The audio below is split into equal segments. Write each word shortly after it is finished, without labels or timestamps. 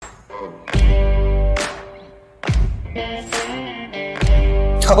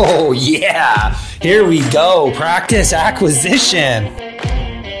Oh yeah, here we go. Practice acquisition.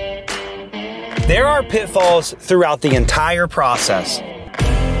 There are pitfalls throughout the entire process.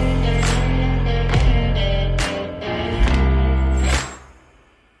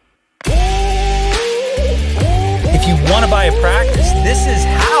 If you want to buy a practice, this is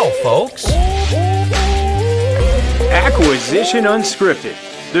how, folks. Acquisition Unscripted.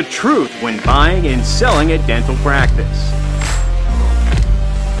 The truth when buying and selling a dental practice.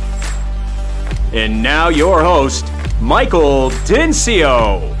 And now your host, Michael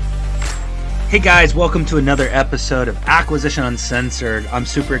Dincio. Hey guys, welcome to another episode of Acquisition Uncensored. I'm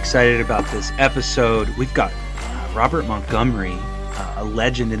super excited about this episode. We've got Robert Montgomery, a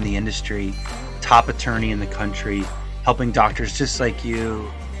legend in the industry, top attorney in the country, helping doctors just like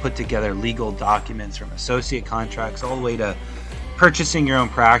you put together legal documents from associate contracts all the way to purchasing your own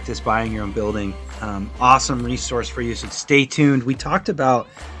practice, buying your own building. Awesome resource for you, so stay tuned. We talked about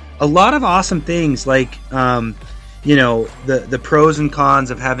a lot of awesome things like, the pros and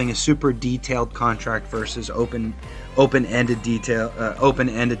cons of having a super detailed contract versus open-ended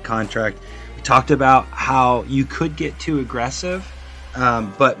contract. We talked about how you could get too aggressive,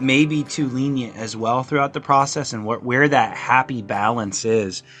 but maybe too lenient as well throughout the process, and where that happy balance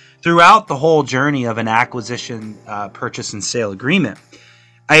is throughout the whole journey of an acquisition, purchase and sale agreement.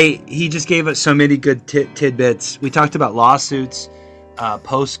 He just gave us so many good tidbits. We talked about lawsuits,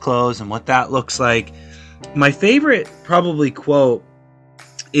 post-close and what that looks like. My favorite probably quote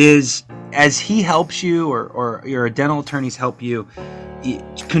is, as he helps you or your dental attorneys help you,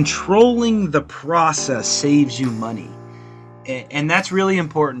 controlling the process saves you money. And that's really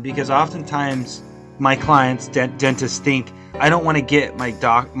important because oftentimes my clients, dentists, think, I don't want to get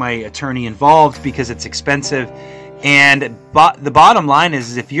my attorney involved because it's expensive. And the bottom line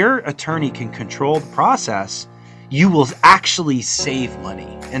is if your attorney can control the process, you will actually save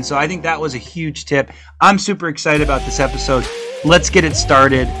money. And so I think that was a huge tip. I'm super excited about this episode. Let's get it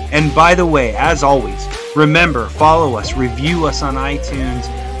started. And by the way, as always, remember, follow us, review us on iTunes.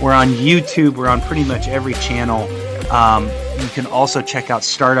 We're on YouTube. We're on pretty much every channel. You can also check out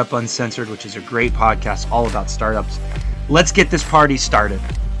Startup Uncensored, which is a great podcast all about startups. Let's get this party started.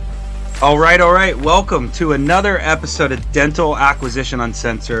 All right. Welcome to another episode of Dental Acquisition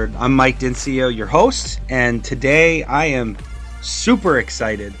Uncensored. I'm Mike Dincio, your host, and today I am super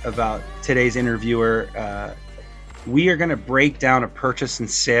excited about today's interviewer. We are going to break down a purchase and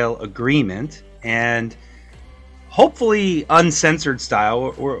sale agreement, and hopefully uncensored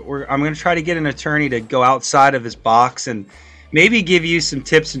style. I'm going to try to get an attorney to go outside of his box and maybe give you some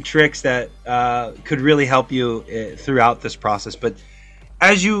tips and tricks that could really help you throughout this process. But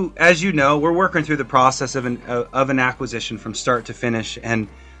As you know, we're working through the process of an acquisition from start to finish, and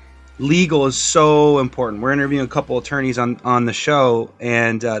legal is so important. We're interviewing a couple attorneys on the show,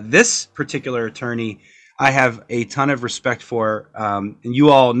 and this particular attorney I have a ton of respect for, and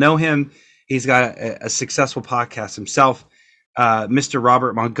you all know him. He's got a successful podcast himself, Mr.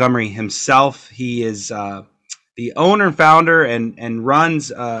 Robert Montgomery himself. He is the owner and founder and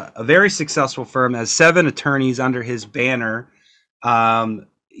runs a very successful firm, has 7 attorneys under his banner.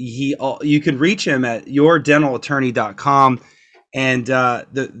 You can reach him at yourdentalattorney.com. And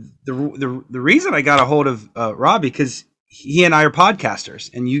the reason I got a hold of Rob, because he and I are podcasters,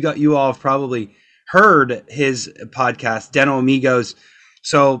 and you all have probably heard his podcast, Dental Amigos.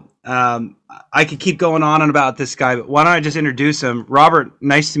 So I could keep going on and about this guy, but why don't I just introduce him? Robert,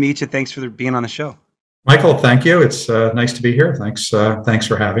 nice to meet you. Thanks for being on the show. Michael, thank you. It's nice to be here. Thanks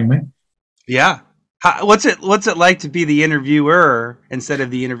for having me. Yeah. What's it like to be the interviewer instead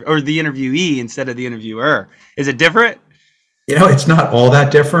of the interviewee instead of the interviewer? Is it different? It's not all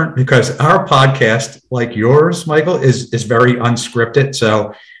that different because our podcast, like yours, Michael, is very unscripted.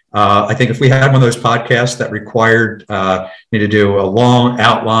 So I think if we had one of those podcasts that required me to do a long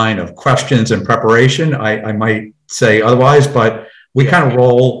outline of questions and preparation, I might say otherwise. But we kind of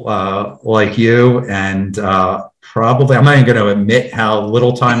roll like you, and probably, I'm not even going to admit how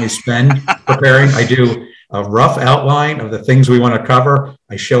little time we spend preparing. I do a rough outline of the things we want to cover.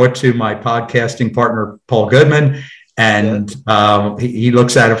 I show it to my podcasting partner, Paul Goodman, and he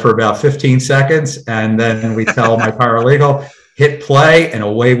looks at it for about 15 seconds. And then we tell my paralegal, hit play, and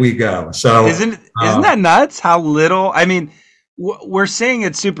away we go. So isn't that nuts? How little? I mean, we're saying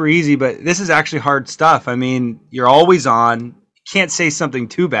it's super easy, but this is actually hard stuff. I mean, you're always on. Can't say something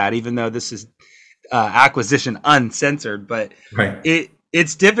too bad, even though this is acquisition uncensored, but right.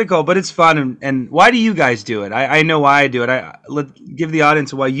 It's difficult, but it's fun. And why do you guys do it? I know why I do it. Let's give the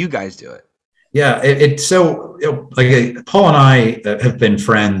audience why you guys do it. Yeah, it's so like Paul and I have been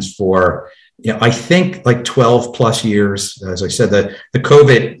friends for I think like 12 plus years. As I said, the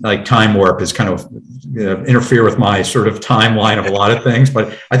COVID like time warp is kind of interfere with my sort of timeline of a lot of things,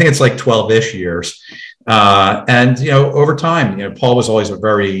 but I think it's like 12-ish years. And over time, Paul was always a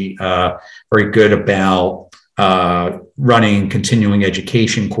very good about running continuing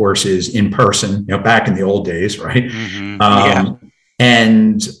education courses in person, back in the old days, right?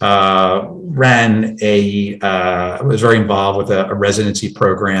 And ran was very involved with a residency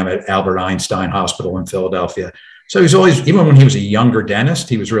program at Albert Einstein Hospital in Philadelphia. So he's always, even when he was a younger dentist,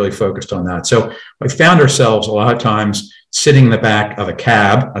 he was really focused on that. So I found ourselves a lot of times sitting in the back of a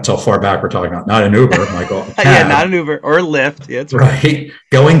cab. That's how far back we're talking about, not an Uber, Michael. Yeah, not an Uber or Lyft. Yeah, that's right.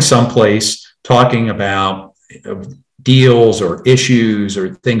 Going someplace, talking about deals or issues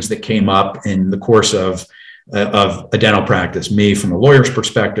or things that came up in the course of a dental practice. Me from a lawyer's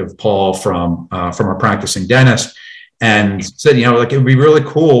perspective, Paul from a practicing dentist, and said, like, it would be really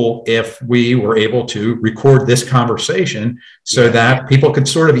cool if we were able to record this conversation so that people could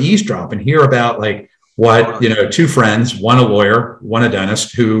sort of eavesdrop and hear about like what, two friends, one a lawyer, one a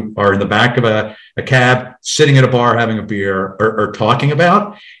dentist, who are in the back of a cab, sitting at a bar, having a beer or talking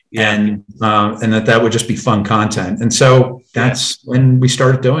about. And that would just be fun content. And so that's when we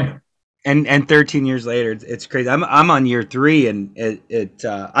started doing it. And 13 years later, it's crazy. I'm on year 3, and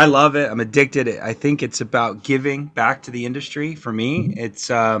I love it. I'm addicted. I think it's about giving back to the industry. For me,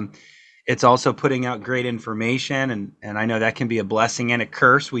 it's also putting out great information, and I know that can be a blessing and a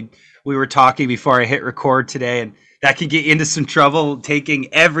curse. We were talking before I hit record today, and that could get into some trouble.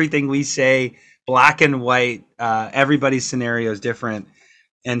 Taking everything we say black and white. Everybody's scenario is different,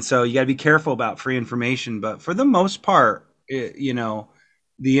 and so you got to be careful about free information. But for the most part,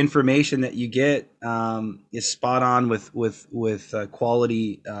 the information that you get is spot on with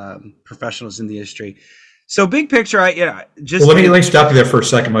quality professionals in the industry. So big picture, let me stop you there for a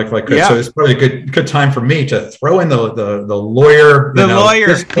second, Mike, if I could. Yeah. So it's probably a good time for me to throw in the lawyer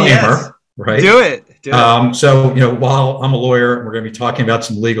disclaimer, yes. Right? Do it. So while I'm a lawyer, we're going to be talking about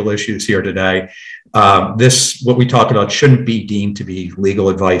some legal issues here today. What we talk about shouldn't be deemed to be legal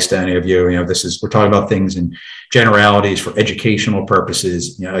advice to any of you. We're talking about things in generalities for educational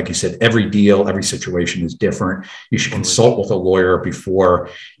purposes. Like you said, every deal, every situation is different. You should consult with a lawyer before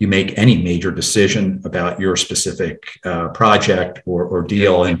you make any major decision about your specific project or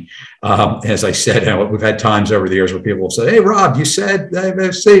deal. And as I said, we've had times over the years where people will say, "Hey, Rob, you said,"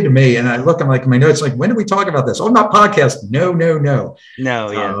 say to me, and I look, I'm like, my notes, like, when did we talk about this? Oh, not podcast. No.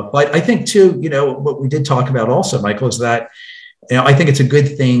 Yeah. But I think too, what we did talk about also, Michael, is that, I think it's a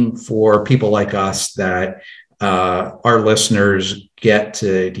good thing for people like us that our listeners get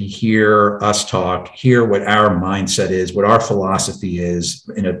to hear us talk, hear what our mindset is, what our philosophy is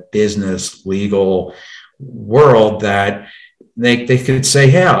in a business, legal world, that they could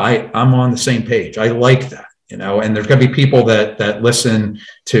say, yeah, I'm on the same page. I like that. And there's going to be people that listen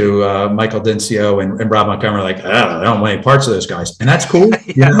to Michael Dincio and Rob Montgomery like, I don't want any parts of those guys. And that's cool.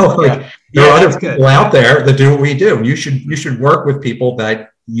 There are other people out there that do what we do. And you should work with people that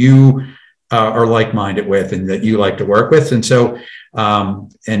you are like-minded with and that you like to work with. And so,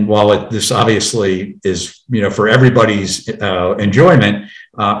 and while this obviously is, for everybody's enjoyment,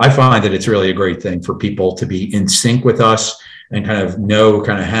 I find that it's really a great thing for people to be in sync with us and kind of know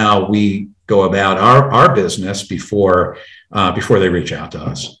kind of how we go about our business before they reach out to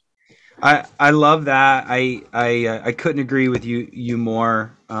us. I love that. I couldn't agree with you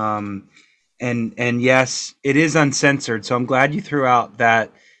more. And yes, it is uncensored. So I'm glad you threw out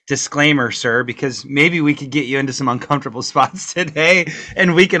that disclaimer, sir, because maybe we could get you into some uncomfortable spots today,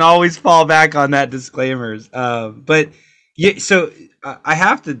 and we can always fall back on that disclaimers. But yeah, so I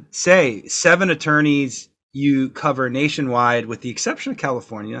have to say, 7 attorneys you cover nationwide, with the exception of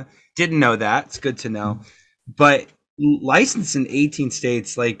California. Didn't know that. It's good to know. But licensed in 18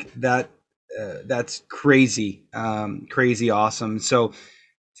 states, like that, that's crazy, crazy awesome. So,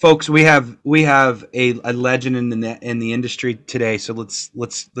 folks, we have a legend in the industry today. So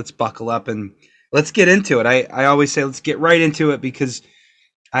let's buckle up and let's get into it. I always say let's get right into it, because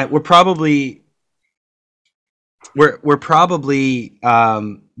we're probably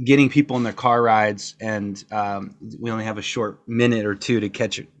getting people in their car rides, and we only have a short minute or two to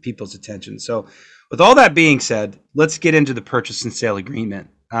catch people's attention. So with all that being said, let's get into the purchase and sale agreement.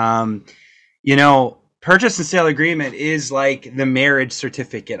 Purchase and sale agreement is like the marriage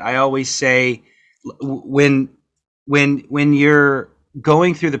certificate. I always say, when you're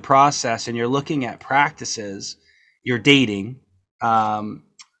going through the process and you're looking at practices, you're dating.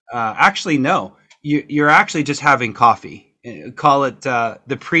 Actually, no, you're actually just having coffee. Call it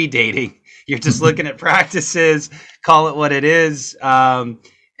the pre-dating. You're just looking at practices. Call it what it is. And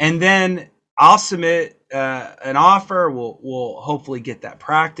then I'll submit an offer. We'll hopefully get that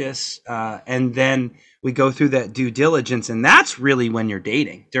practice, and then we go through that due diligence, and that's really when you're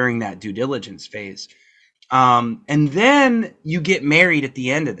dating, during that due diligence phase. And then you get married at the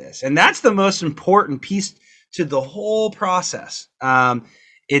end of this, and that's the most important piece to the whole process.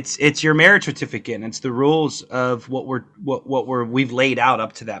 It's your marriage certificate, and it's the rules of what we've laid out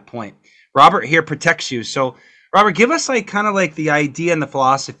up to that point. Robert here protects you. So Robert, give us like kind of like the idea and the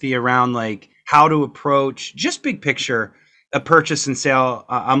philosophy around like how to approach, just big picture, a purchase and sale.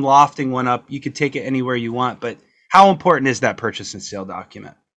 I'm lofting one up. You could take it anywhere you want, but how important is that purchase and sale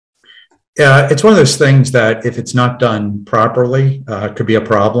document? Yeah, it's one of those things that if it's not done properly, could be a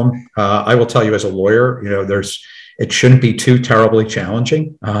problem. I will tell you as a lawyer, it shouldn't be too terribly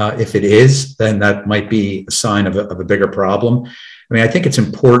challenging. If it is, then that might be a sign of a bigger problem. I mean, I think it's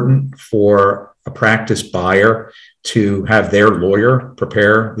important for a practice buyer to have their lawyer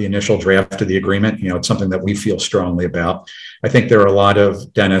prepare the initial draft of the agreement. It's something that we feel strongly about. I think there are a lot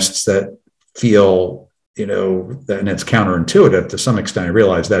of dentists that feel, and it's counterintuitive to some extent. I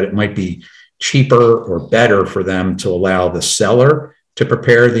realize that it might be cheaper or better for them to allow the seller to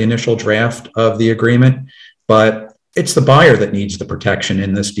prepare the initial draft of the agreement, but it's the buyer that needs the protection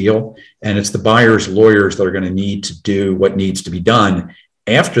in this deal. And it's the buyer's lawyers that are going to need to do what needs to be done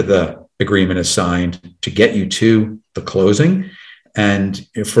after the agreement is signed to get you to the closing. And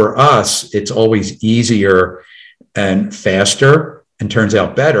for us, it's always easier and faster and turns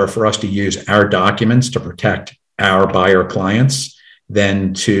out better for us to use our documents to protect our buyer clients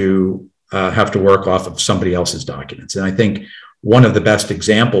than to have to work off of somebody else's documents. And I think one of the best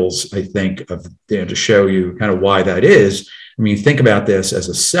examples, I think, of to show you kind of why that is, I mean, think about this as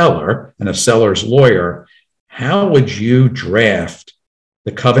a seller and a seller's lawyer. How would you draft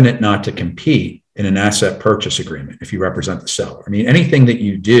the covenant not to compete in an asset purchase agreement if you represent the seller? I mean, anything that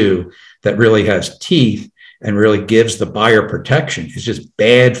you do that really has teeth and really gives the buyer protection is just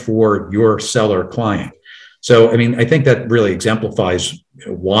bad for your seller client. So, I mean, I think that really exemplifies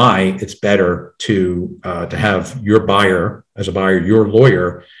why it's better to have your buyer, as a buyer, your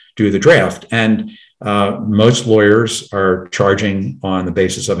lawyer, do the draft. And most lawyers are charging on the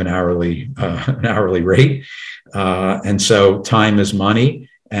basis of an hourly rate, and so time is money.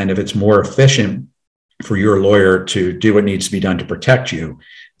 And if it's more efficient for your lawyer to do what needs to be done to protect you,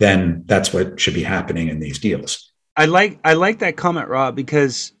 then that's what should be happening in these deals. I like that comment, Rob,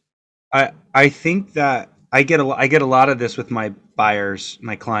 because I think that I get a lot of this with my buyers,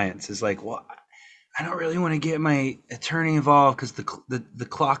 my clients, is like, well, I don't really want to get my attorney involved because the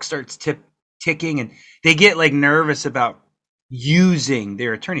clock starts ticking, and they get like nervous about using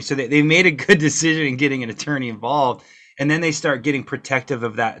their attorney. So they made a good decision in getting an attorney involved, and then they start getting protective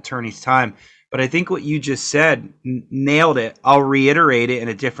of that attorney's time. But I think what you just said nailed it. I'll reiterate it in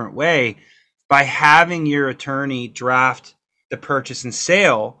a different way. By having your attorney draft the purchase and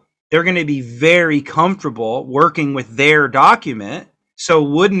sale, they're going to be very comfortable working with their document. So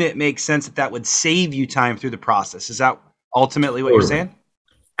wouldn't it make sense that would save you time through the process? Is that ultimately what you're saying?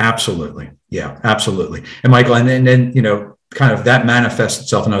 Absolutely. Yeah, absolutely. And Michael, and then, kind of that manifests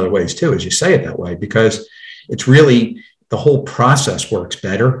itself in other ways too, as you say it that way, because it's really the whole process works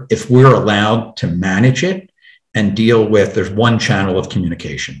better if we're allowed to manage it and deal with, there's one channel of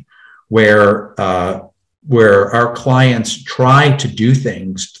communication where our clients try to do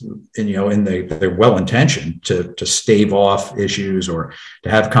things, they're well-intentioned to stave off issues or to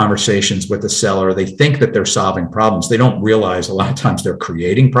have conversations with the seller. They think that they're solving problems. They don't realize a lot of times they're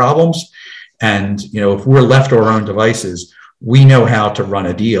creating problems. And, if we're left to our own devices, we know how to run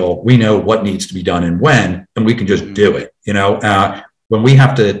a deal. We know what needs to be done and when, and we can just do it. When we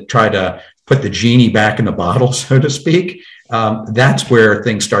have to try to put the genie back in the bottle, so to speak, that's where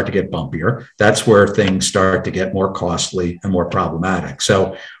things start to get bumpier. That's where things start to get more costly and more problematic.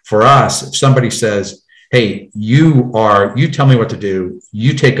 So for us, if somebody says, hey, you tell me what to do,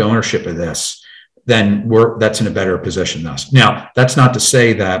 you take ownership of this, then that's in a better position than us. Now, that's not to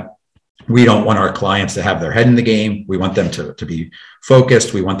say that we don't want our clients to have their head in the game. We want them to be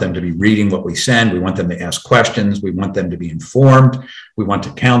focused. We want them to be reading what we send. We want them to ask questions. We want them to be informed. We want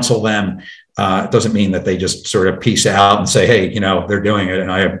to counsel them. It doesn't mean that they just sort of peace out and say, hey, they're doing it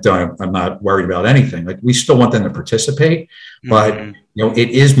and I'm not worried about anything. Like, we still want them to participate, but it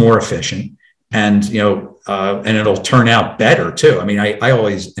is more efficient, and and it'll turn out better too. I mean, I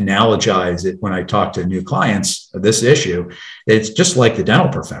always analogize it when I talk to new clients of this issue. It's just like the dental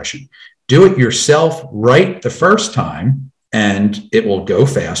profession. Do it yourself right the first time, and it will go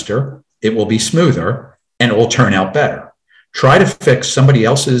faster, it will be smoother, and it will turn out better. Try to fix somebody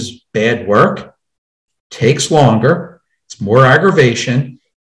else's bad work, takes longer, it's more aggravation,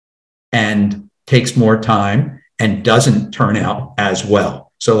 and takes more time and doesn't turn out as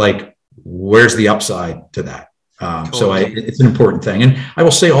well. So like, where's the upside to that? It's an important thing. And I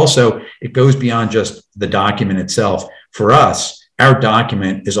will say also, it goes beyond just the document itself. For us, our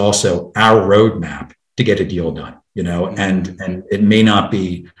document is also our roadmap to get a deal done, and it may not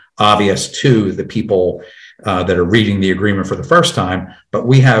be obvious to the people that are reading the agreement for the first time, but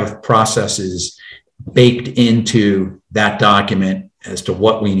we have processes baked into that document as to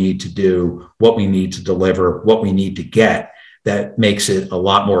what we need to do, what we need to deliver, what we need to get, that makes it a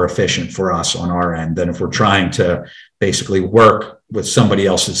lot more efficient for us on our end than if we're trying to basically work with somebody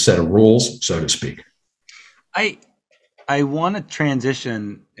else's set of rules, so to speak. I want to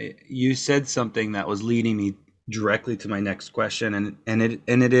transition. You said something that was leading me directly to my next question, and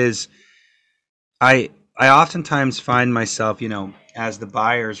it is, I oftentimes find myself, as the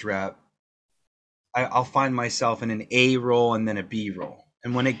buyer's rep, I'll find myself in an A role and then a B role.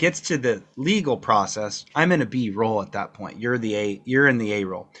 And when it gets to the legal process, I'm in a B role at that point. You're in the A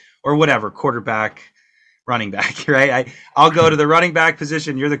role, or whatever, quarterback, running back, right? I'll go to the running back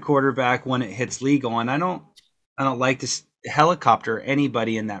position. You're the quarterback when it hits legal. And I don't like to helicopter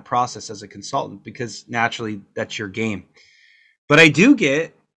anybody in that process as a consultant, because naturally that's your game. But I do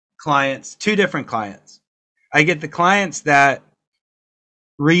get clients, two different clients. I get the clients that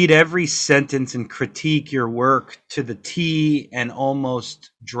read every sentence and critique your work to the T and almost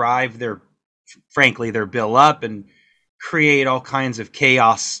drive their bill up and create all kinds of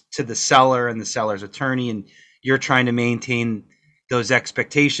chaos to the seller and the seller's attorney. And you're trying to maintain those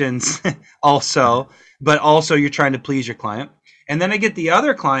expectations also, but also you're trying to please your client. And then I get the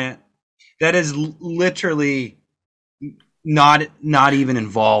other client that is literally not even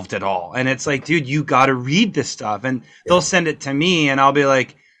involved at all. And it's like, dude, you got to read this stuff. And they'll send it to me and I'll be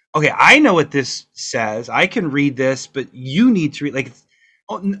like, okay, I know what this says. I can read this, but you need to read, like,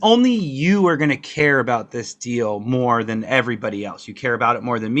 only you are going to care about this deal more than everybody else. You care about it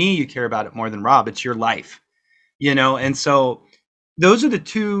more than me. You care about it more than Rob. It's your life, And so those are the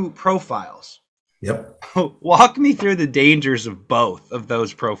two profiles. Yep. Walk me through the dangers of both of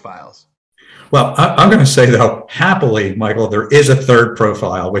those profiles. Well, I'm going to say, though, happily, Michael, there is a third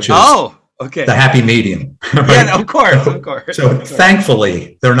profile, which is the happy medium. Right? Yeah, of course. So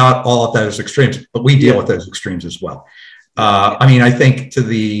thankfully, they're not all at those extremes, but we deal with those extremes as well. I think to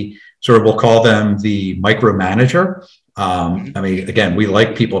the sort of, we'll call them the micromanager. Again, we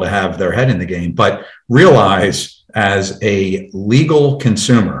like people to have their head in the game, but realize as a legal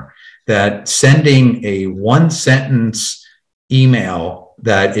consumer that sending a one-sentence email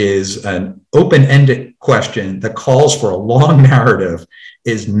that is an open-ended question that calls for a long narrative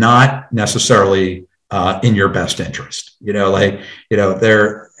is not necessarily in your best interest. And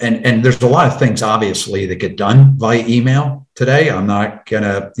there's a lot of things obviously that get done via email today. I'm not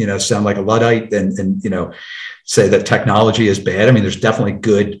gonna, sound like a Luddite and say that technology is bad. I mean, there's definitely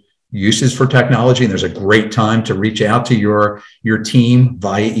good uses for technology, and there's a great time to reach out to your team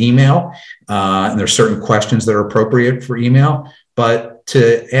via email. And there's certain questions that are appropriate for email, but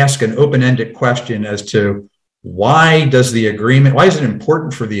to ask an open-ended question as to why is it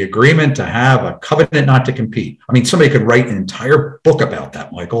important for the agreement to have a covenant not to compete? I mean, somebody could write an entire book about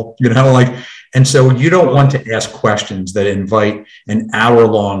that, Michael, and so you don't want to ask questions that invite an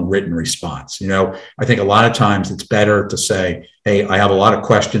hour-long written response. I think a lot of times it's better to say, hey, I have a lot of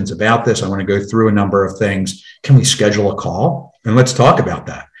questions about this. I want to go through a number of things. Can we schedule a call? And let's talk about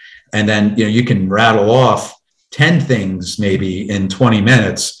that. And then, you can rattle off 10 things maybe in 20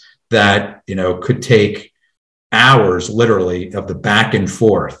 minutes that, could take hours literally of the back and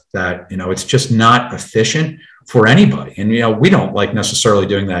forth that, it's just not efficient for anybody. And, we don't like necessarily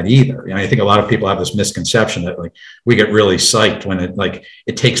doing that either. I think a lot of people have this misconception that like we get really psyched when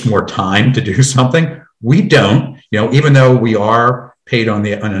it takes more time to do something. We don't, even though we are paid on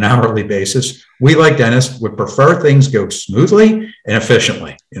an hourly basis, we, like dentists, would prefer things go smoothly and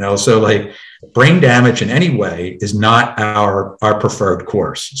efficiently, so like brain damage in any way is not our preferred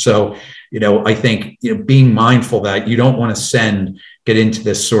course. So, I think, being mindful that you don't want to get into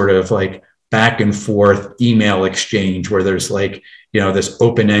this sort of like back and forth email exchange where there's like, this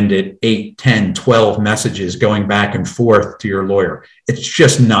open-ended 8, 10, 12 messages going back and forth to your lawyer. It's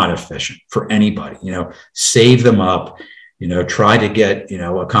just not efficient for anybody. Save them up, try to get,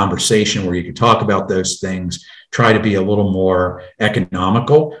 a conversation where you can talk about those things, try to be a little more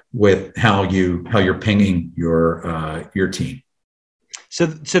economical with how you're pinging your team.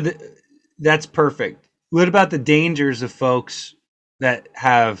 That's perfect. What about the dangers of folks that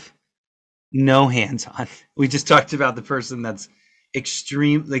have no hands-on? We just talked about the person that's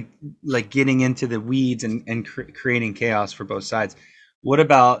extreme, like getting into the weeds and creating chaos for both sides. What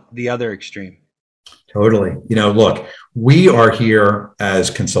about the other extreme? Totally. Look, we are here as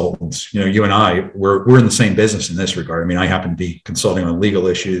consultants. You and I, we're in the same business in this regard. I mean, I happen to be consulting on legal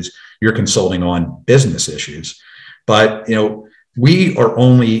issues. You're consulting on business issues. But, we are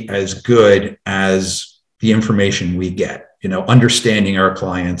only as good as the information we get, understanding our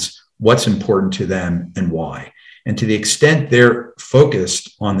clients, what's important to them and why. And to the extent they're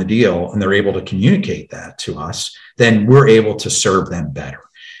focused on the deal and they're able to communicate that to us, then we're able to serve them better.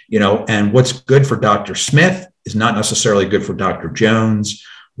 And what's good for Dr. Smith is not necessarily good for Dr. Jones.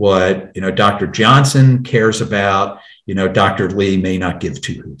 What, Dr. Johnson cares about, Dr. Lee may not give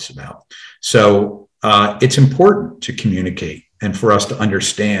two hoots about. So it's important to communicate and for us to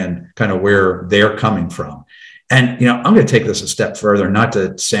understand kind of where they're coming from. And, I'm going to take this a step further, not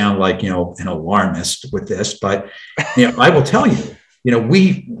to sound like, an alarmist with this, but, I will tell you,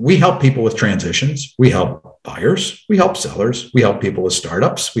 we help people with transitions. We help buyers. We help sellers. We help people with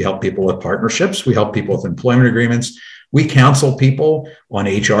startups. We help people with partnerships. We help people with employment agreements. We counsel people on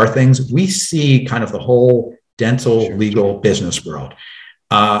HR things. We see kind of the whole dental legal business world.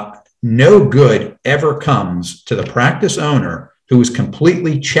 No good ever comes to the practice owner who is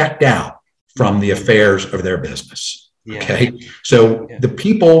completely checked out from the affairs of their business. Okay. So the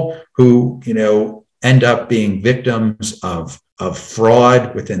people who, end up being victims of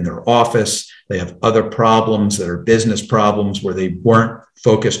fraud within their office, they have other problems that are business problems where they weren't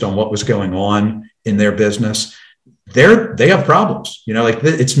focused on what was going on in their business. They have problems,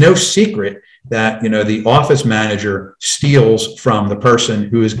 it's no secret that, the office manager steals from the person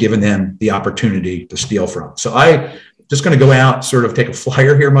who has given them the opportunity to steal from. So I just going to go out, sort of take a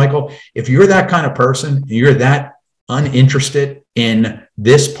flyer here, Michael. If you're that kind of person, and you're that uninterested in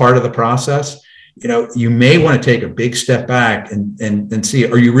this part of the process, you may want to take a big step back and see,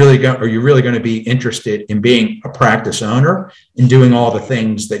 are you really going to be interested in being a practice owner and doing all the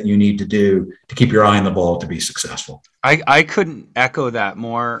things that you need to do to keep your eye on the ball to be successful? I couldn't echo that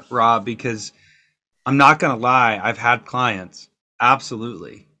more, Rob, because I'm not going to lie. I've had clients,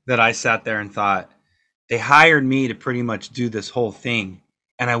 absolutely, that I sat there and thought, they hired me to pretty much do this whole thing,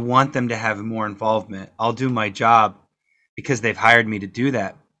 and I want them to have more involvement. I'll do my job because they've hired me to do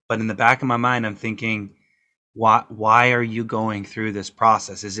that. But in the back of my mind, I'm thinking, why are you going through this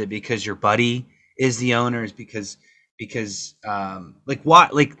process? Is it because your buddy is the owner? Is because it's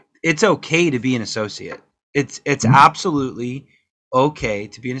okay to be an associate. It's absolutely okay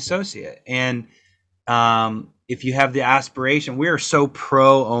to be an associate. And if you have the aspiration, we are so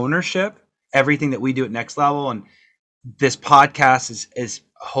pro ownership, everything that we do at Next Level, and this podcast is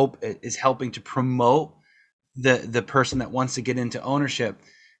helping to promote the person that wants to get into ownership.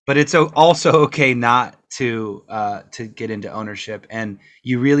 But it's also okay not to get into ownership, and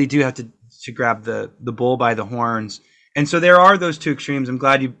you really do have to grab the bull by the horns. And so there are those two extremes. I'm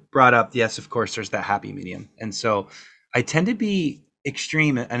glad you brought up. Yes, of course, there's that happy medium. And so I tend to be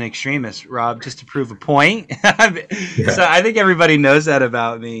an extremist, Rob, just to prove a point. So I think everybody knows that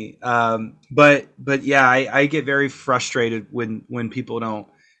about me. But yeah, I get very frustrated when people don't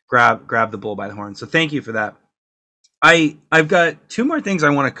grab the bull by the horn. So thank you for that. I've got two more things I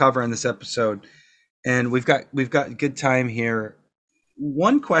want to cover in this episode, and we've got good time here.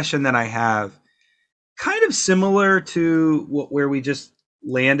 One question that I have, kind of similar to where we just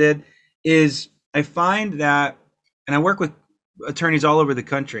landed, is I find that, and I work with attorneys all over the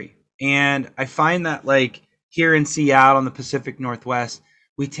country, and I find that like here in Seattle in the Pacific Northwest,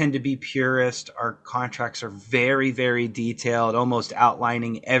 we tend to be purist. Our contracts are very, very detailed, almost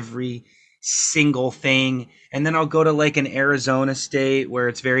outlining every single thing. And then I'll go to like an Arizona state where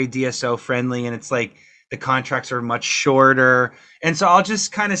it's very DSO friendly, and it's like the contracts are much shorter. And so I'll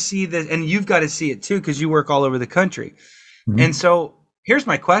just kind of see this, and you've got to see it too, because you work all over the country. Mm-hmm. And so here's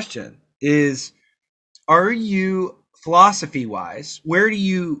my question is, are you philosophy wise, where do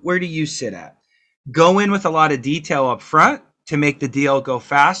you sit at? Go in with a lot of detail up front to make the deal go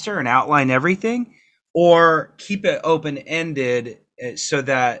faster and outline everything, or keep it open-ended so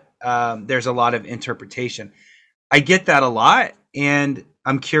that there's a lot of interpretation? I get that a lot, and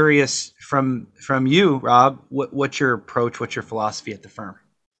I'm curious from you, Rob, what's your approach, what's your philosophy at the firm?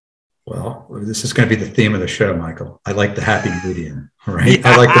 Well, this is going to be the theme of the show, Michael. I like the happy medium, right? Yeah.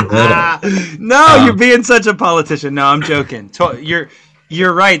 I like the middle. No, you're being such a politician. No, I'm joking.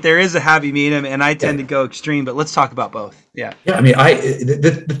 You're right. There is a happy medium, and I tend to go extreme, but let's talk about both. Yeah. Yeah. I mean,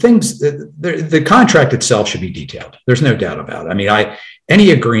 the contract itself should be detailed. There's no doubt about it. I mean, any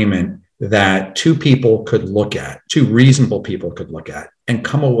agreement that two reasonable people could look at and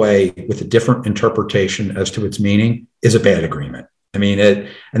come away with a different interpretation as to its meaning is a bad agreement. I mean,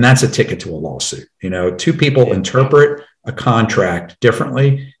 and that's a ticket to a lawsuit. Two people interpret a contract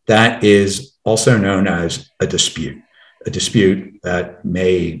differently, that is also known as a dispute that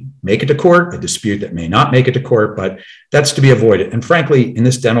may make it to court, a dispute that may not make it to court, but that's to be avoided. And frankly, in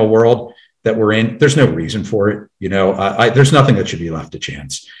this dental world that we're in, there's no reason for it. There's nothing that should be left to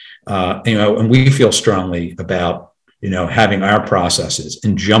chance. And we feel strongly about, having our processes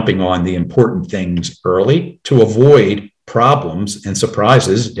and jumping on the important things early to avoid problems and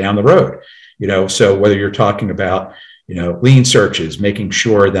surprises down the road. So whether you're talking about, lien searches, making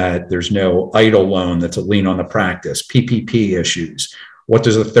sure that there's no idle loan that's a lien on the practice, PPP issues. What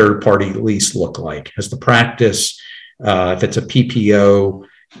does a third party lease look like? Has the practice, if it's a PPO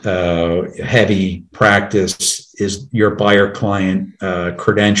heavy practice, is your buyer client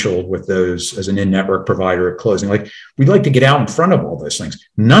credentialed with those as an in-network provider at closing? We'd like to get out in front of all those things.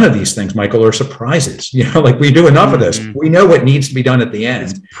 None of these things, Michael, are surprises. We do enough of this. We know what needs to be done at the end.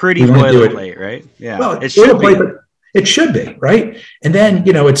 It's pretty boilerplate, right? Yeah. Well, it should be. It should be, right? And then,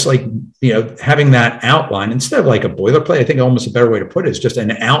 it's like, having that outline instead of like a boilerplate. I think almost a better way to put it is just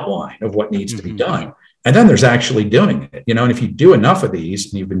an outline of what needs to be done. And then there's actually doing it, and if you do enough of these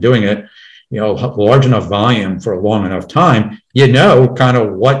and you've been doing it, large enough volume for a long enough time, kind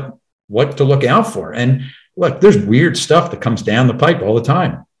of what to look out for. And look, there's weird stuff that comes down the pipe all the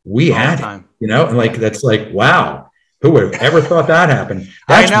time. We had it, and that's like, wow. Who would have ever thought that happened?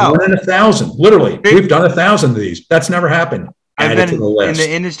 That's 1 in 1,000. Literally, we've done 1,000 of these. That's never happened. I've been in the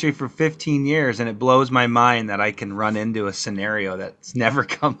industry for 15 years, and it blows my mind that I can run into a scenario that's never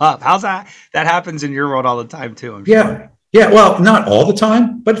come up. How's that? That happens in your world all the time too, I'm sure. Yeah. Well, not all the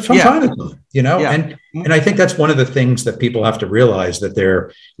time, but from time to time. And I think that's one of the things that people have to realize that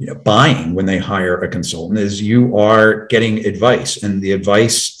they're buying when they hire a consultant is you are getting advice, and the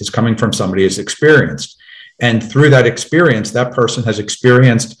advice is coming from somebody who's experienced. And through that experience, that person has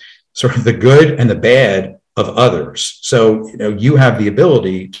experienced sort of the good and the bad of others. So, you have the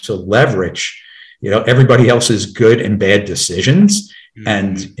ability to leverage, everybody else's good and bad decisions.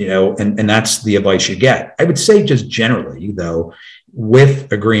 And, and that's the advice you get. I would say just generally, though,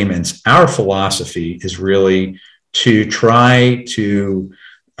 with agreements, our philosophy is really to try to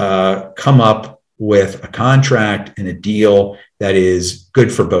come up with a contract and a deal that is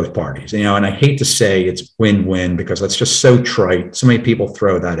good for both parties. And I hate to say it's win-win because that's just so trite. So many people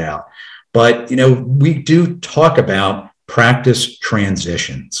throw that out. But, we do talk about practice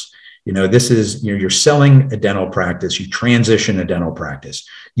transitions. This is, you're selling a dental practice, you transition a dental practice,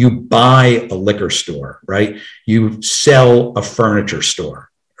 you buy a liquor store, right? You sell a furniture store,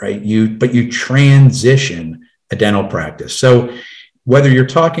 right? But you transition a dental practice. So whether you're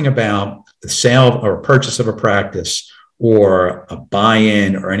talking about the sale or purchase of a practice or a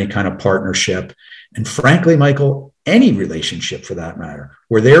buy-in or any kind of partnership, and frankly, Michael, any relationship for that matter,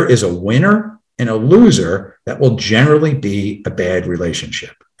 where there is a winner and a loser, that will generally be a bad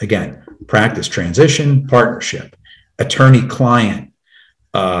relationship. Again, practice transition, partnership, attorney-client,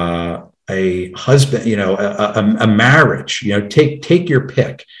 a husband, a marriage, take your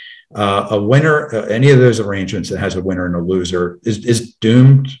pick. A winner, any of those arrangements that has a winner and a loser is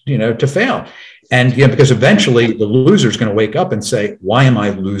doomed, to fail. And because eventually the loser is going to wake up and say, why am I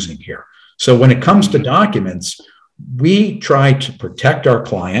losing here? So when it comes to documents, we try to protect our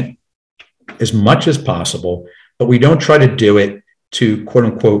client as much as possible, but we don't try to do it to quote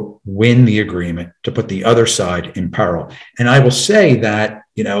unquote win the agreement, to put the other side in peril. And I will say that,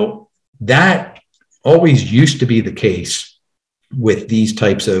 that always used to be the case with these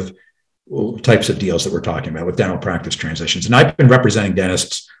types of deals that we're talking about with dental practice transitions. And I've been representing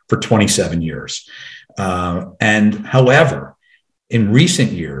dentists for 27 years. And however, in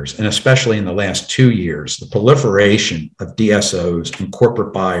recent years, and especially in the last 2 years, the proliferation of DSOs and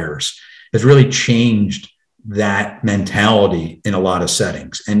corporate buyers has really changed that mentality in a lot of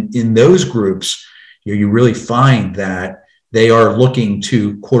settings. And in those groups, you really find that they are looking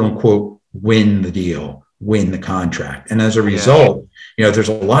to quote unquote win the deal, win the contract. And as a result, there's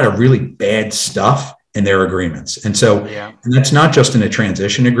a lot of really bad stuff in their agreements. And so and that's not just in a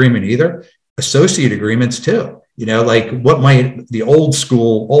transition agreement either, associate agreements too. Like the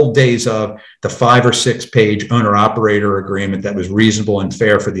old days of the 5 or 6 page owner operator agreement that was reasonable and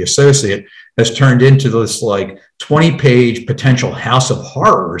fair for the associate has turned into this like 20 page potential house of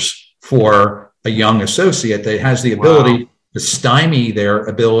horrors for a young associate that has the ability to stymie their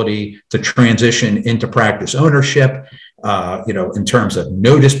ability to transition into practice ownership, in terms of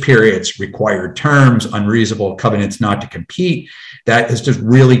notice periods, required terms, unreasonable covenants not to compete. That has just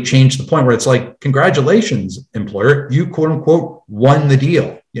really changed the point where it's like, congratulations, employer, you quote unquote won the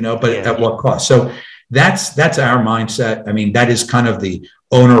deal, but at what cost? So that's our mindset. I mean, that is kind of the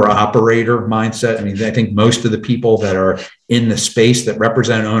owner-operator mindset. I mean, I think most of the people that are in the space that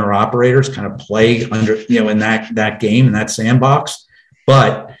represent owner-operators kind of play under, in that game, in that sandbox.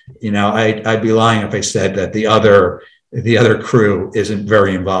 But, I'd be lying if I said that the other crew isn't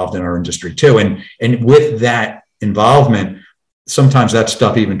very involved in our industry too. And with that involvement, sometimes that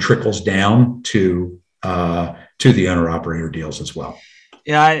stuff even trickles down to the owner-operator deals as well.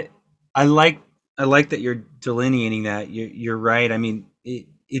 Yeah, I like that you're delineating that. You're right. I mean,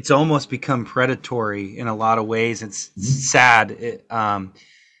 it's almost become predatory in a lot of ways. It's sad. My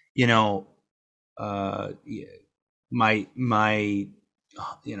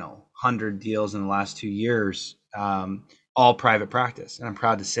 100 deals in the last 2 years, all private practice, and I'm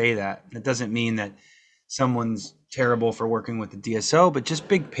proud to say that. It doesn't mean that someone's terrible for working with the DSO, but just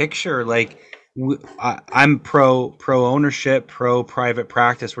big picture, like I'm pro ownership, pro private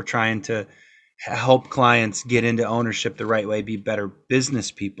practice. We're trying to help clients get into ownership the right way, be better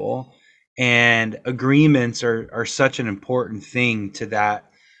business people. And agreements are such an important thing to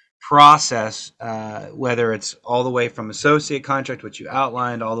that process, whether it's all the way from associate contract, which you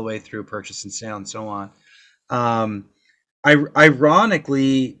outlined, all the way through purchase and sale and so on.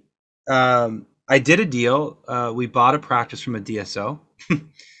 Ironically, I did a deal. We bought a practice from a DSO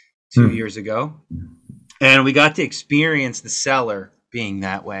 2 years ago, and we got to experience the seller being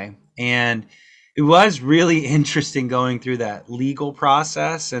that way. And it was really interesting going through that legal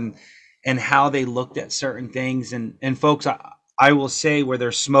process and how they looked at certain things. And folks, I will say, where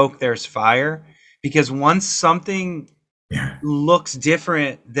there's smoke, there's fire, because once something looks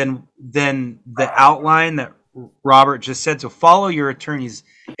different than the outline that Robert just said, so follow your attorney's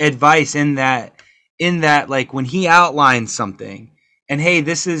advice in that, like when he outlines something and, hey,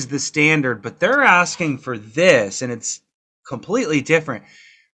 this is the standard, but they're asking for this and it's completely different.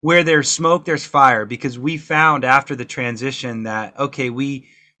 Where there's smoke, there's fire, because we found after the transition that, okay, we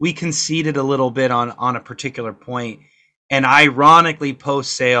conceded a little bit on a particular point. And ironically,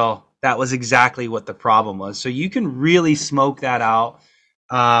 post-sale, that was exactly what the problem was. So you can really smoke that out.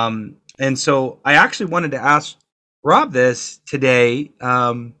 And so I actually wanted to ask Rob this today,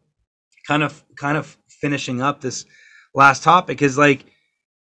 kind of finishing up this last topic, is like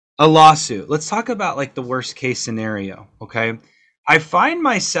a lawsuit. Let's talk about like the worst case scenario, okay? I find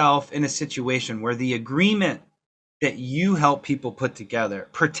myself in a situation where the agreement that you help people put together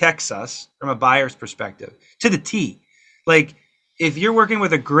protects us from a buyer's perspective to the T. Like if you're working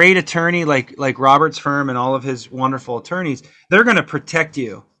with a great attorney like Robert's firm and all of his wonderful attorneys, they're going to protect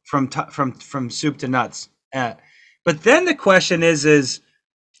you from soup to nuts. But then the question is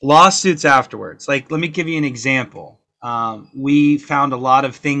lawsuits afterwards. Like, let me give you an example. We found a lot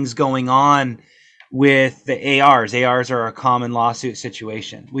of things going on with the ARs. ARs are a common lawsuit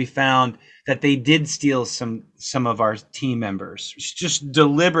situation. We found that they did steal some of our team members, just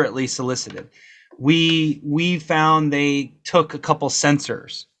deliberately solicited. We found they took a couple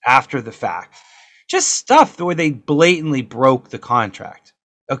sensors after the fact, just stuff where they blatantly broke the contract.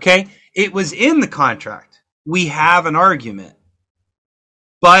 Okay, it was in the contract. We have an argument,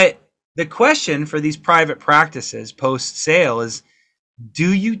 but the question for these private practices post sale is,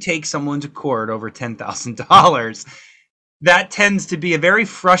 do you take someone to court over $10,000? That tends to be a very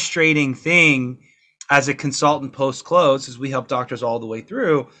frustrating thing as a consultant post-close, as we help doctors all the way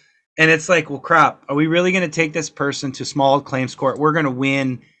through. And it's like, well, crap, are we really going to take this person to small claims court? We're going to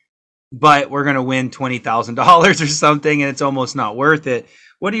win, but we're going to win $20,000 or something, and it's almost not worth it.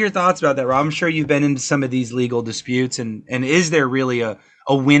 What are your thoughts about that, Rob? I'm sure you've been into some of these legal disputes, and is there really a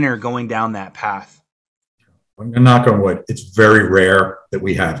winner going down that path? I'm going to knock on wood. It's very rare that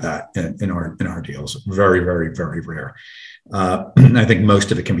we have that in our deals. Very, very, very rare. I think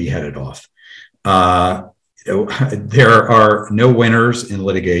most of it can be headed off. There are no winners in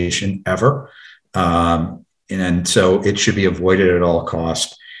litigation ever. And so it should be avoided at all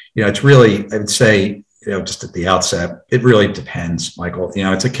costs. It's really, I would say, just at the outset, it really depends, Michael.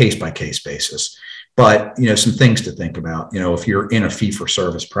 It's a case by case basis. But, some things to think about, if you're in a fee for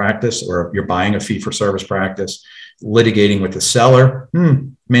service practice or if you're buying a fee for service practice, litigating with the seller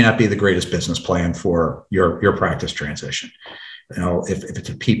may not be the greatest business plan for your practice transition. If it's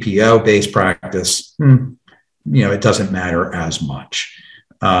a PPO based practice, it doesn't matter as much.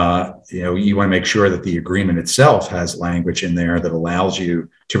 You want to make sure that the agreement itself has language in there that allows you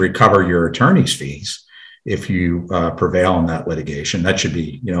to recover your attorney's fees if you prevail in that litigation. That should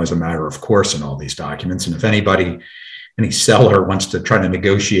be, as a matter of course in all these documents. And if any seller wants to try to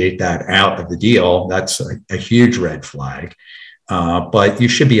negotiate that out of the deal, that's a huge red flag. But you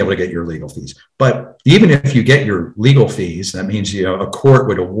should be able to get your legal fees. But even if you get your legal fees, that means, a court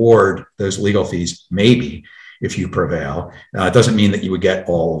would award those legal fees, maybe, if you prevail. It doesn't mean that you would get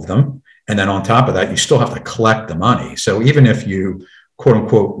all of them. And then on top of that, you still have to collect the money. So even if you, quote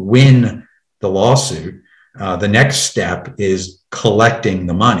unquote, win the lawsuit, the next step is collecting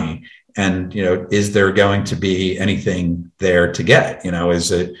the money. And, is there going to be anything there to get?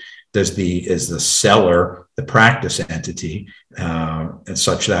 Is the seller the practice entity and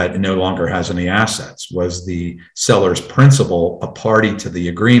such that it no longer has any assets? Was the seller's principal a party to the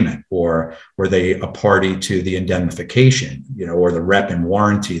agreement, or were they a party to the indemnification, or the rep and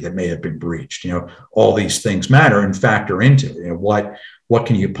warranty that may have been breached? All these things matter and factor into what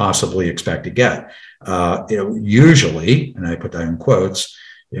can you possibly expect to get? Usually, and I put that in quotes,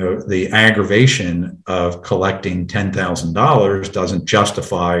 the aggravation of collecting $10,000 doesn't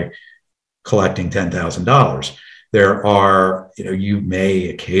justify collecting $10,000. There are, you may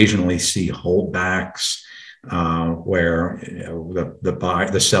occasionally see holdbacks where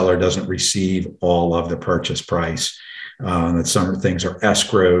the seller doesn't receive all of the purchase price. That some things are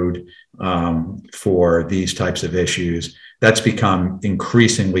escrowed for these types of issues. That's become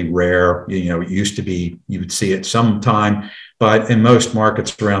increasingly rare. It used to be you would see it sometime, but in most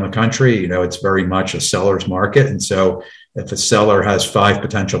markets around the country, it's very much a seller's market. And so if a seller has 5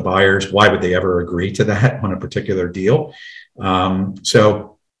 potential buyers, why would they ever agree to that on a particular deal? But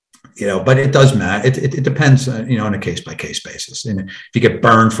it does matter. It depends, on a case by case basis. And if you get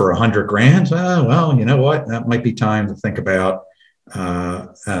burned for $100,000, well, you know what? That might be time to think about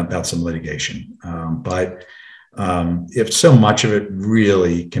some litigation. But if so much of it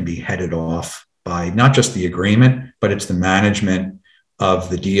really can be headed off by not just the agreement, but it's the management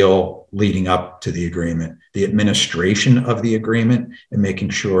of the deal leading up to the agreement, the administration of the agreement, and making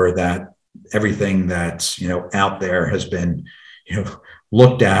sure that everything that's out there has been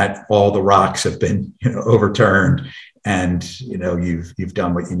looked at, all the rocks have been overturned, and you've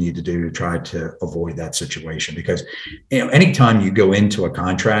done what you need to do to try to avoid that situation. Because anytime you go into a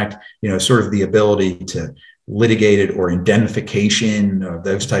contract, sort of the ability to litigate it or indemnification or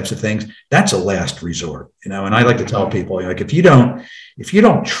those types of things, that's a last resort. And I like to tell people, if you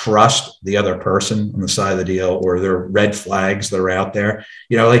don't trust the other person on the side of the deal, or there are red flags that are out there,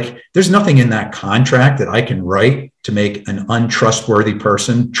 there's nothing in that contract that I can write to make an untrustworthy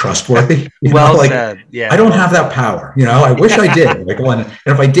person trustworthy. Said. Yeah. I don't have that power. I wish I did. And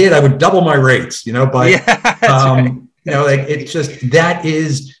if I did, I would double my rates. But right. It's just that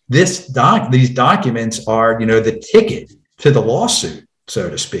is these documents are the ticket to the lawsuit, so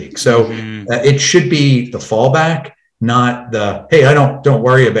to speak. So it should be the fallback, not the, hey, don't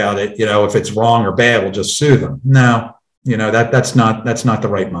worry about it. If it's wrong or bad, we'll just sue them. No, that's not the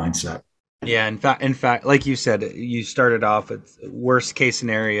right mindset. Yeah. In fact, like you said, you started off with worst case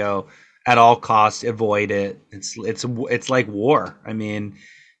scenario, at all costs, avoid it. It's like war. I mean,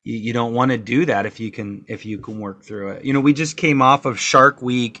 you don't want to do that if you can work through it. We just came off of Shark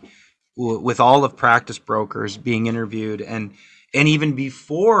Week with all of Practice Brokers being interviewed, and even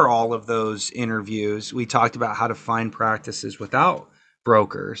before all of those interviews, we talked about how to find practices without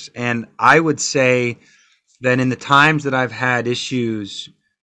brokers. And I would say that in the times that I've had issues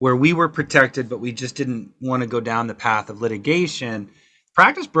where we were protected, but we just didn't want to go down the path of litigation,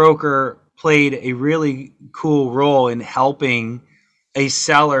 Practice Broker played a really cool role in helping a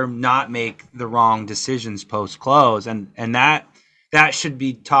seller not make the wrong decisions post-close. And that should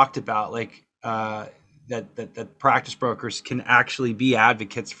be talked about, like that Practice Brokers can actually be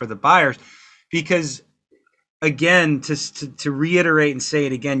advocates for the buyers. Because again, to reiterate and say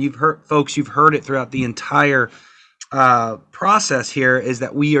it again, you've heard it throughout the entire process here, is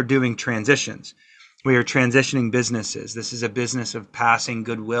that we are doing transitions. We are transitioning businesses. This is a business of passing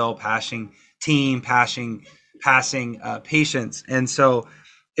goodwill, passing team, passing patients. And so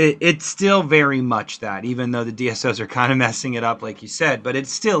it's still very much that, even though the DSOs are kind of messing it up, like you said, but it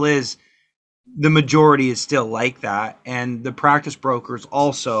still is, the majority is still like that. And the Practice Brokers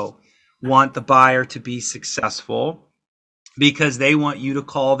also want the buyer to be successful because they want you to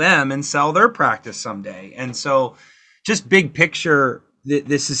call them and sell their practice someday. And so just big picture,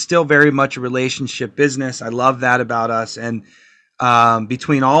 this is still very much a relationship business. I love that about us. And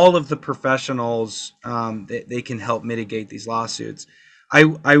between all of the professionals, they can help mitigate these lawsuits.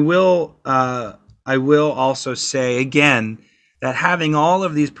 I will also say again that having all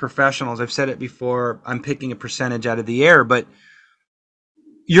of these professionals, I've said it before, I'm picking a percentage out of the air, but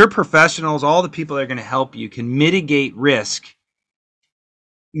your professionals, all the people that are going to help you, can mitigate risk,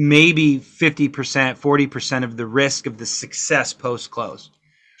 maybe 50%, 40% of the risk of the success post-close.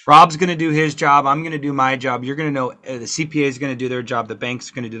 Rob's going to do his job. I'm going to do my job. You're going to know the CPA is going to do their job. The bank's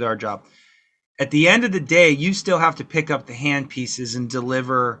going to do their job. At the end of the day, you still have to pick up the hand pieces and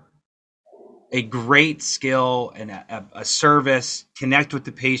deliver a great skill and a service, connect with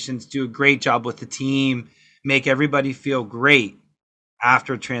the patients, do a great job with the team, make everybody feel great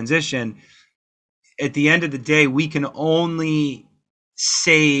after transition, at the end of the day, we can only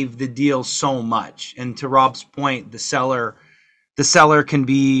save the deal so much. And to Rob's point, the seller can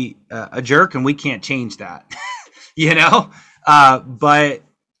be a jerk, and we can't change that, but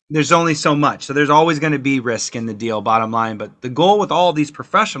there's only so much. So there's always going to be risk in the deal, bottom line. But the goal with all these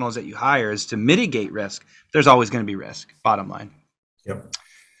professionals that you hire is to mitigate risk. There's always going to be risk, bottom line. Yep.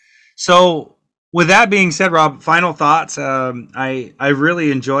 So with that being said, Rob, final thoughts. I really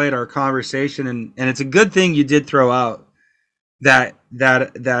enjoyed our conversation, and it's a good thing you did throw out that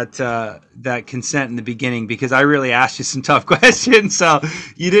consent in the beginning, because I really asked you some tough questions. So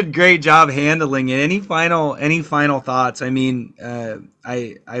you did a great job handling it. Any final thoughts? I mean,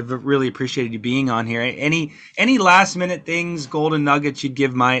 I've really appreciated you being on here. Any last minute things, golden nuggets you'd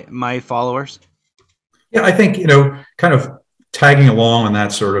give my followers? Yeah, I think, kind of tagging along on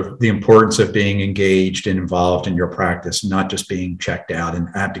that, sort of the importance of being engaged and involved in your practice, not just being checked out and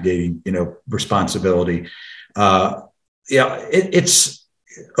abdicating, responsibility. It's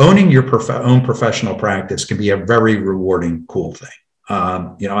owning your own professional practice can be a very rewarding, cool thing.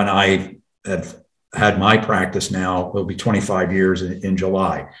 And I have had my practice now, it'll be 25 years in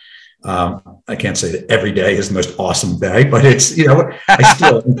July. I can't say that every day is the most awesome day, but it's,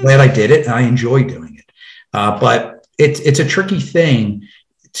 I'm glad I did it and I enjoy doing it. But it's a tricky thing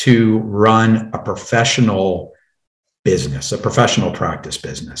to run a professional business, a professional practice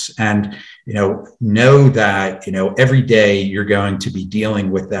business. And, know that, every day you're going to be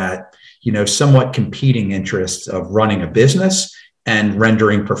dealing with that, somewhat competing interests of running a business and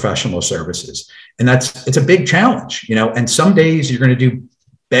rendering professional services. And it's a big challenge, and some days you're going to do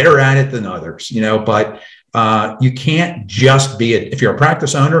better at it than others, but you can't just be if you're a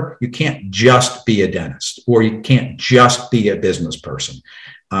practice owner, you can't just be a dentist, or you can't just be a business person.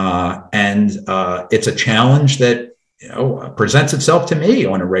 And it's a challenge that, presents itself to me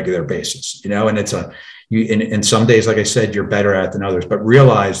on a regular basis, and it's in some days, like I said, you're better at it than others, but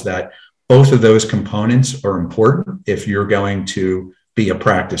realize that both of those components are important if you're going to be a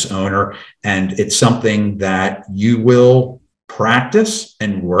practice owner. And it's something that you will practice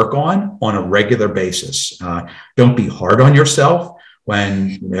and work on a regular basis. Don't be hard on yourself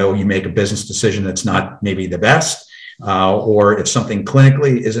when you make a business decision that's not maybe the best, or if something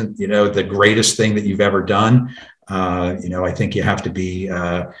clinically isn't the greatest thing that you've ever done. I think you have to be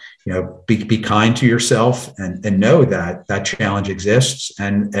kind to yourself and know that challenge exists,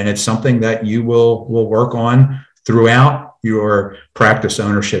 and it's something that you will work on throughout your practice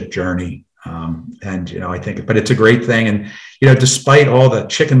ownership journey. I think, but it's a great thing. And, despite all the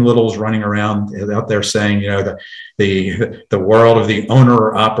chicken littles running around out there saying, the world of the owner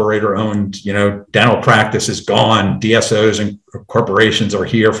or operator owned, dental practice is gone. DSOs and corporations are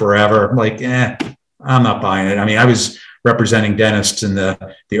here forever. I'm like, I'm not buying it. I mean, I was representing dentists in the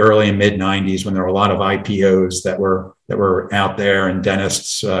early and mid 90s when there were a lot of IPOs that were out there, and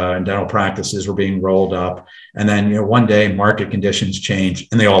dentists and dental practices were being rolled up. And then, one day market conditions changed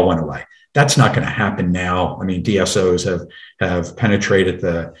and they all went away. That's not going to happen now. I mean, DSOs have penetrated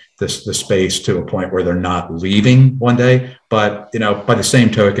the space to a point where they're not leaving one day. But, by the same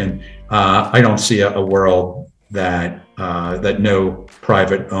token, I don't see a world that no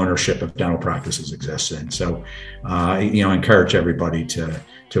private ownership of dental practices exists in. So, encourage everybody to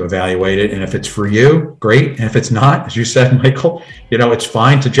evaluate it. And if it's for you, great. And if it's not, as you said, Michael, it's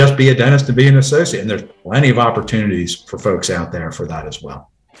fine to just be a dentist and be an associate. And there's plenty of opportunities for folks out there for that as well.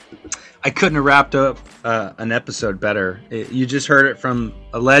 I couldn't have wrapped up an episode better. You just heard it from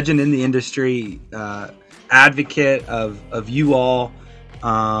a legend in the industry, advocate of you all.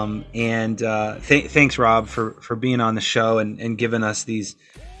 Thanks, Rob, for being on the show and giving us the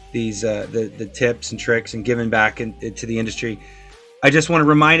tips and tricks and giving back to the industry. I just want to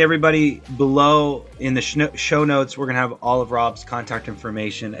remind everybody below in the show notes, we're going to have all of Rob's contact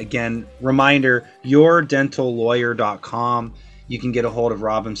information. Again, reminder, yourdentallawyer.com. You can get a hold of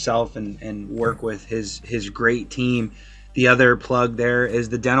Rob himself and work with his great team. The other plug there is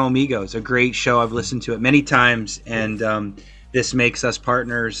the Dental Amigos, a great show. I've listened to it many times, and this makes us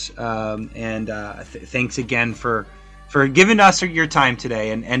partners. Thanks again for giving us your time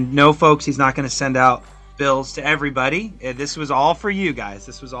today. And no, folks, he's not going to send out bills to everybody. This was all for you guys.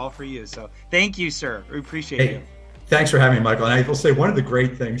 This was all for you. So thank you, sir. We appreciate you. Thanks for having me, Michael. And I will say one of the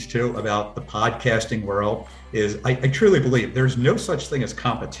great things too about the podcasting world is I truly believe there's no such thing as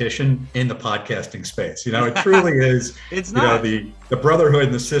competition in the podcasting space. It truly is, it's not. The brotherhood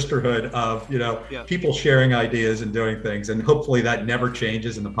and the sisterhood of, people sharing ideas and doing things. And hopefully that never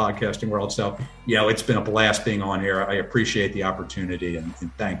changes in the podcasting world. So, it's been a blast being on here. I appreciate the opportunity and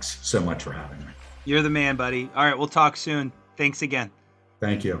thanks so much for having me. You're the man, buddy. All right, we'll talk soon. Thanks again.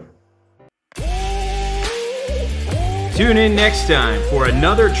 Thank you. Tune in next time for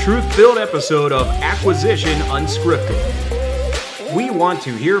another truth-filled episode of Acquisition Unscripted. We want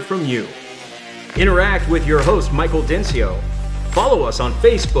to hear from you. Interact with your host, Michael Dencio. Follow us on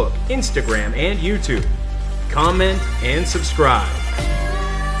Facebook, Instagram, and YouTube. Comment and subscribe.